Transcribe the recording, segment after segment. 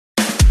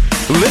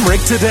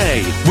Limerick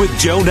Today with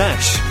Joe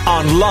Nash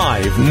on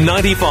Live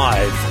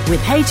 95. With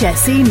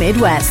HSE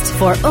Midwest.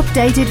 For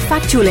updated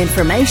factual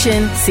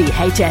information, see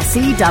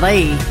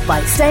hse.ie.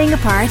 By staying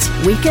apart,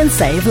 we can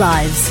save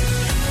lives.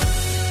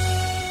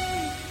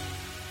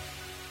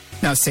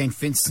 Now, St.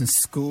 Vincent's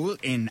School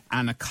in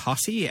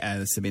Annacotty,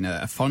 there's been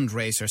a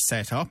fundraiser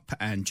set up,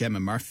 and Gemma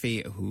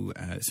Murphy,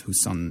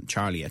 whose son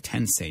Charlie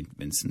attends St.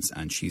 Vincent's,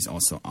 and she's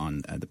also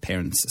on the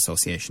Parents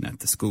Association at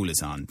the school,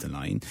 is on the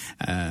line.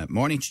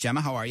 Morning,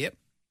 Gemma, how are you?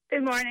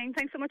 Good morning.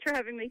 Thanks so much for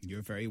having me.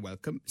 You're very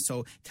welcome.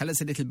 So tell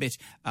us a little bit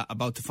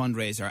about the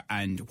fundraiser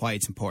and why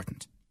it's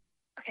important.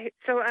 Okay,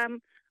 so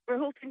we're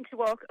hoping to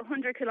walk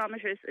 100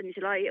 kilometres in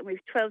July, and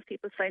we've 12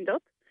 people signed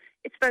up.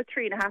 It's about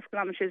 3.5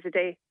 kilometres a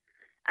day.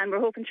 And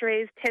we're hoping to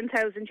raise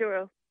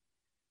 €10,000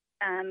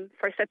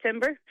 for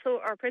September. So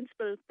our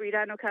principal,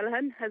 Breedan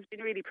O'Callaghan, has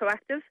been really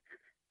proactive.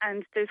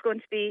 And there's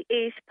going to be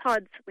 8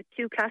 pods with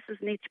 2 classes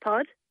in each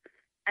pod.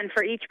 And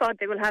for each pod,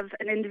 they will have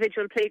an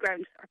individual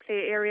playground or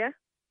play area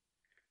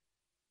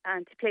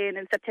and to play in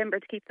September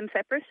to keep them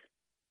separate.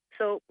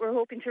 So we're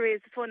hoping to raise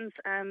the funds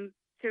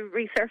to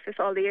resurface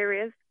all the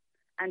areas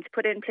and to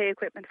put in play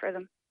equipment for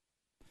them.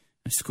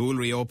 School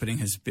reopening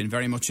has been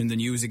very much in the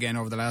news again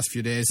over the last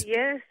few days.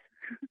 Yes.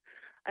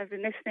 I've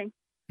been listening.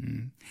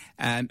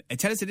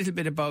 Tell us a little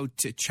bit about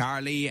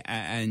Charlie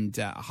and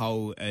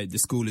how the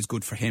school is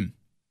good for him.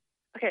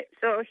 Okay,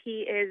 so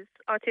he is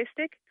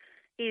autistic.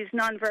 He's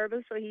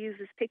non-verbal, so he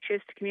uses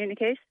pictures to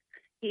communicate.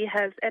 He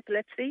has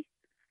epilepsy.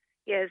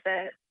 He has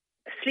a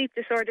sleep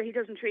disorder. He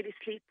doesn't really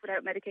sleep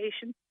without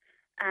medication.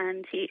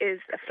 And he is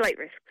a flight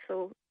risk,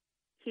 so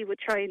he would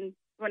try and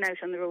run out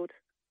on the road.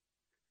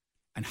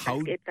 And how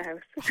escape the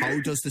house. How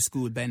does the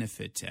school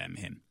benefit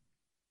him?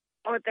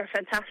 Oh, they're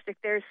fantastic.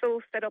 They're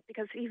so set up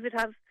because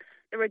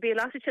there would be a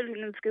lot of children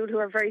in the school who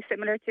are very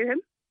similar to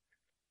him.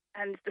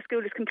 And the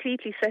school is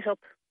completely set up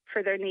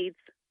for their needs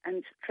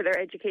and for their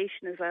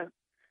education as well.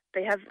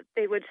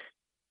 They would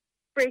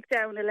break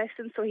down a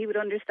lesson so he would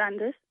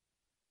understand it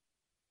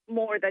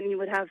more than you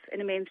would have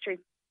in a mainstream.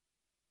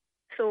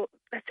 So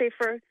let's say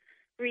for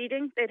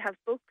reading, they'd have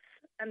books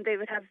and they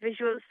would have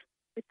visuals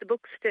with the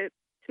books to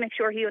make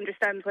sure he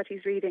understands what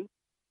he's reading.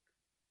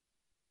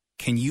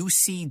 Can you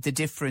see the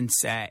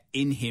difference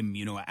in him,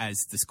 as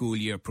the school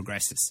year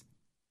progresses?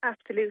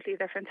 Absolutely.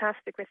 They're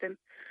fantastic with him.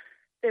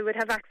 They would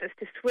have access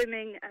to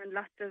swimming and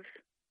lots of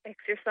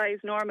exercise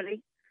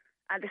normally.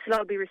 This will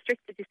all be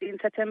restricted, you see, in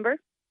September.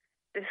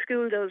 The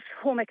school does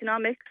home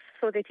economics,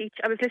 so they teach.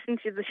 I was listening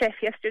to the chef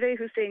yesterday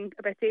who's saying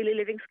about daily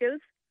living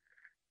skills.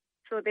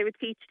 So they would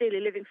teach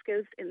daily living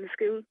skills in the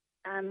school.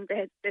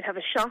 They'd have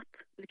a shop.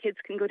 The kids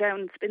can go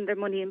down and spend their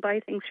money and buy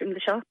things from the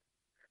shop.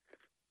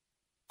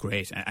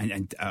 Great.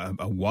 And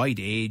a wide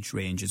age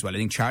range as well. I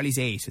think Charlie's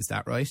 8, is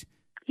that right?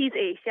 He's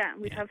 8, yeah.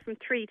 We'd have from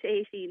 3 to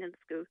 18 in the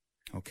school.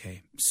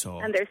 Okay,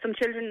 And there's some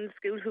children in the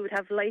school who would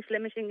have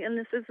life-limiting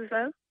illnesses as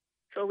well.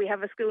 So we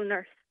have a school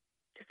nurse,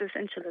 which is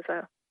essential as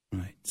well.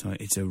 Right. So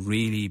it's a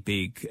really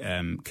big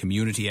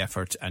community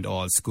effort and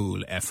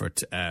all-school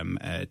effort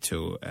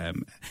to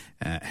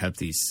help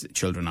these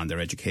children on their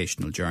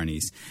educational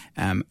journeys.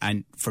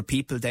 And for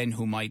people then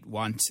who might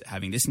want,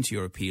 having listened to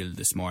your appeal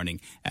this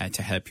morning,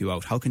 to help you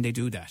out, how can they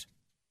do that?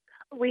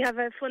 We have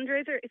a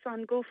fundraiser. It's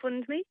on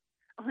GoFundMe,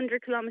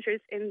 100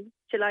 kilometres in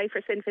July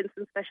for St.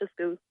 Vincent's Special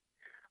School.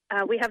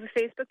 We have a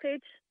Facebook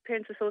page,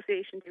 Parents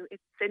Association.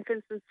 It's St.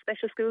 Vincent's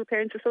Special School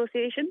Parents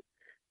Association.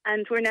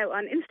 And we're now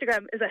on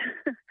Instagram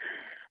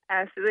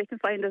so they can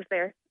find us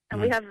there. And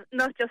we have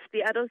not just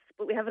the adults,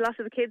 but we have a lot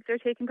of the kids that are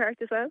taking part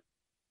as well.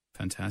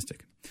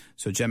 Fantastic.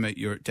 So, Gemma,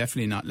 you're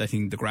definitely not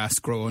letting the grass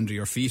grow under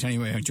your feet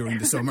anyway during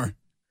the summer.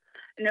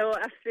 No,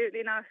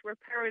 absolutely not. We're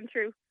powering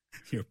through.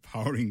 You're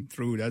powering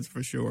through, that's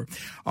for sure.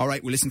 All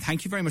right, well, listen,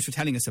 thank you very much for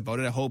telling us about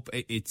it. I hope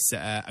it's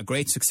a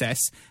great success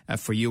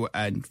for you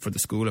and for the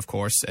school, of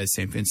course,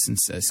 St.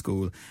 Vincent's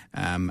School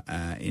in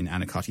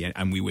Annacotty.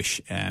 And we wish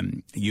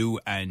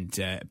you and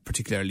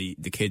particularly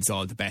the kids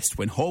all the best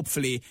when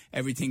hopefully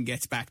everything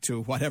gets back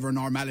to whatever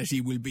normality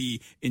will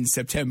be in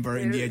September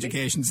in the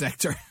education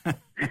sector.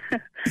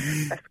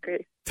 That's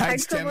great.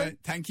 Thanks, so Gemma. Much.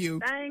 Thank you.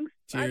 Thanks.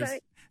 Cheers. Bye-bye.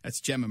 That's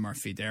Gemma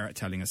Murphy there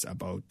telling us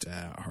about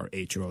her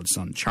 8-year-old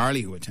son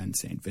Charlie, who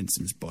attends St.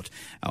 Vincent's, but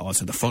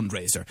also the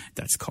fundraiser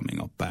that's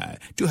coming up.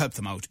 Do help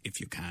them out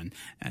if you can.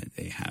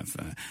 They have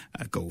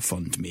a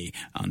GoFundMe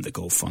on the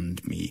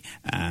GoFundMe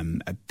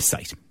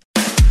site.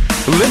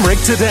 Limerick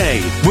Today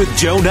with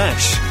Joe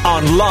Nash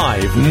on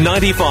Live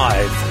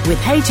 95. With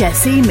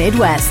HSE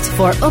Midwest.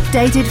 For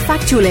updated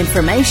factual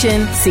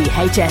information, see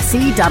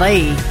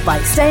hse.ie. By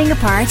staying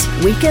apart,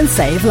 we can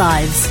save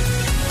lives.